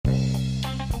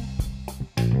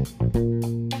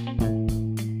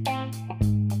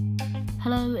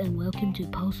Hello and welcome to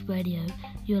Pulse Radio.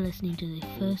 You're listening to the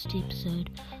first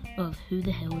episode of Who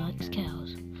the Hell Likes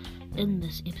Cows. In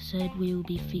this episode we will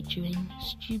be featuring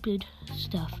stupid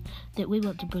stuff that we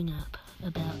want to bring up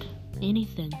about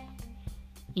anything.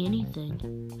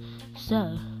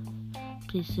 So,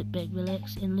 please sit back,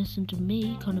 relax and listen to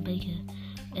me, Connor Baker,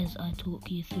 as I talk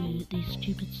you through the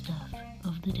stupid stuff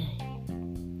of the day.